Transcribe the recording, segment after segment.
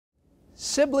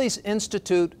Sibley's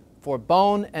Institute for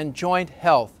Bone and Joint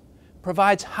Health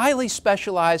provides highly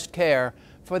specialized care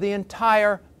for the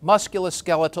entire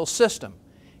musculoskeletal system,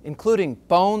 including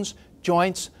bones,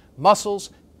 joints, muscles,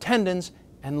 tendons,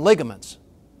 and ligaments.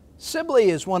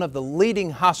 Sibley is one of the leading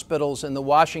hospitals in the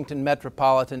Washington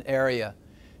metropolitan area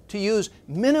to use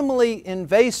minimally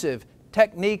invasive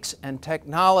techniques and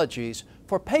technologies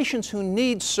for patients who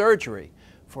need surgery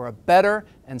for a better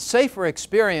and safer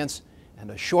experience and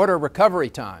a shorter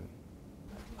recovery time.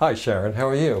 Hi Sharon, how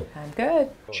are you? I'm good.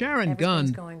 Sharon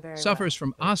Gunn suffers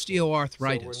from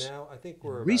osteoarthritis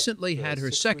and recently had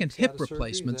her second hip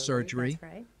replacement surgery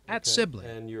at Sibley.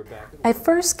 I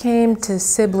first came to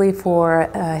Sibley for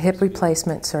a hip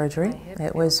replacement surgery.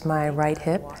 It was my right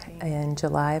hip in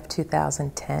July of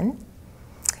 2010.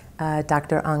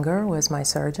 Dr. Unger was my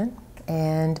surgeon,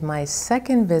 and my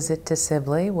second visit to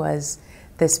Sibley was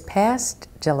this past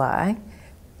July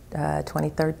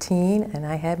 2013, and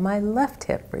I had my left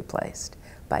hip replaced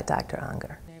by Dr.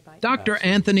 Unger. Dr.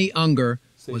 Anthony Unger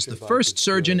was the first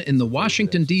surgeon in the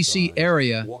Washington, D.C.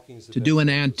 area to do an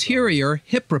anterior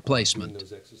hip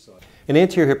replacement. An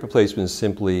anterior hip replacement is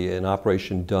simply an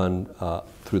operation done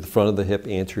through the front of the hip.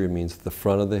 Anterior means the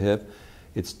front of the hip.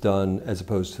 It's done as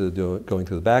opposed to going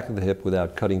through the back of the hip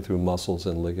without cutting through muscles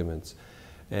and ligaments.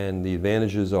 And the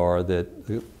advantages are that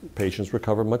the patients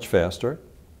recover much faster,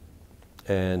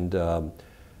 and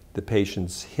the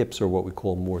patient's hips are what we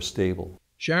call more stable.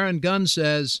 Sharon Gunn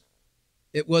says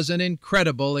it was an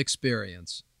incredible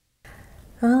experience.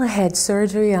 Well, I had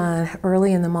surgery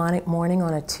early in the morning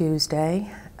on a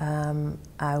Tuesday.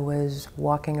 I was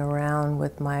walking around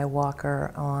with my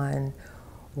walker on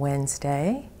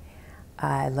Wednesday.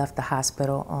 I left the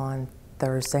hospital on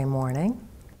Thursday morning.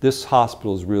 This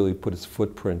hospital has really put its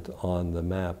footprint on the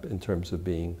map in terms of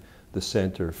being the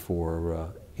center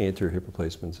for anterior hip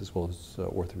replacements as well as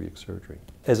orthopedic surgery.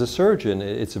 As a surgeon,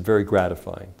 it's very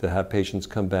gratifying to have patients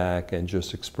come back and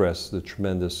just express the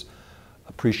tremendous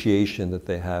appreciation that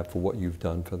they have for what you've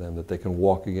done for them, that they can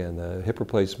walk again. Hip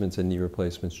replacements and knee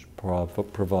replacements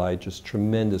provide just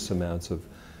tremendous amounts of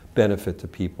benefit to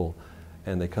people,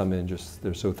 and they come in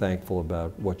they're so thankful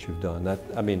about what you've done.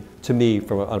 I mean, to me,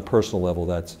 on a personal level,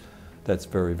 that's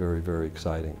very, very, very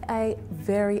exciting. I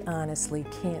very honestly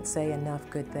can't say enough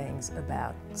good things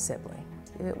about Sibley.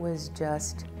 It was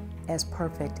just as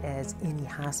perfect as any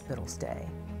hospital stay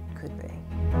could be.